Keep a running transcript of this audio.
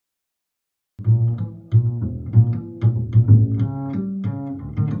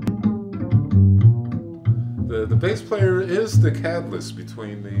bass player is the catalyst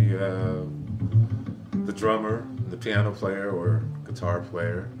between the drummer, the piano player, or guitar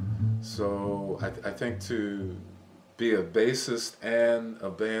player. So I think to be a bassist and a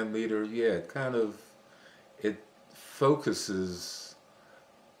band leader, yeah, it focuses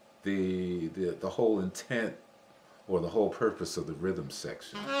the whole intent or the whole purpose of the rhythm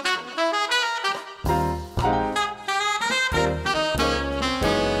section.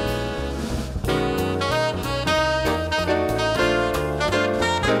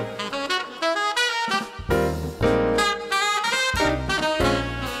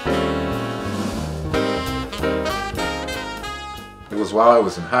 It was while I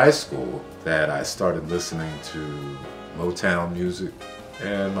was in high school that I started listening to Motown music,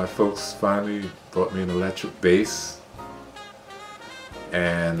 and my folks finally brought me an electric bass,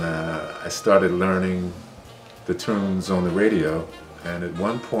 and I started learning the tunes on the radio. And at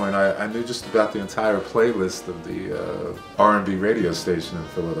one point I knew just about the entire playlist of the R&B radio station in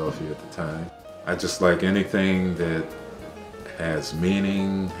Philadelphia at the time. I just like anything that has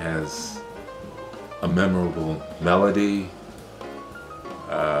meaning, has a memorable melody,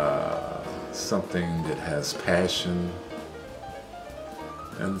 something that has passion,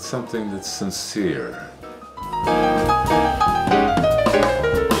 and something that's sincere.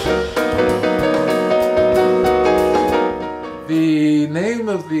 The name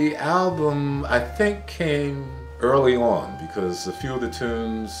of the album, I think, came early on because a few of the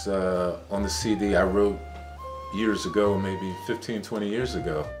tunes on the CD I wrote years ago, maybe 15, 20 years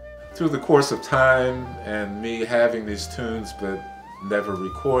ago. Through the course of time and me having these tunes but never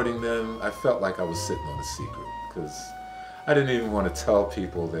recording them, I felt like I was sitting on a secret, because I didn't even want to tell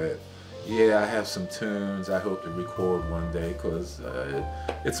people that, yeah, I have some tunes I hope to record one day, because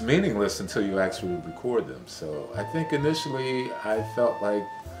it's meaningless until you actually record them. So I think initially I felt like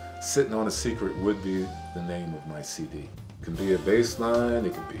Sittin' on a Secret would be the name of my CD. It can be a bass line,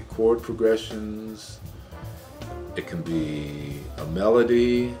 it can be chord progressions, it can be a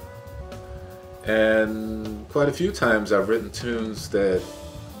melody, and quite a few times I've written tunes that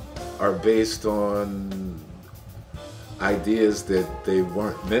are based on ideas that they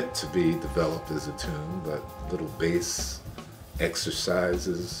weren't meant to be developed as a tune, but little bass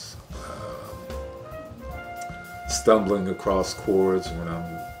exercises, stumbling across chords when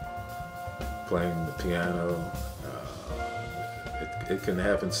I'm playing the piano. It can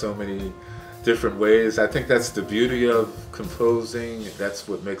happen so many different ways. I think that's the beauty of composing. That's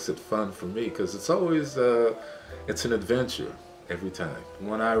what makes it fun for me, because it's always it's an adventure every time.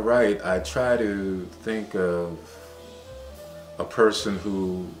 When I write, I try to think of a person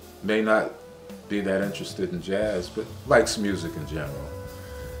who may not be that interested in jazz but likes music in general,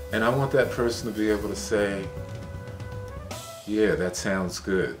 and I want that person to be able to say, yeah, that sounds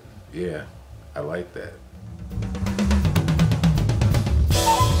good, yeah, I like that.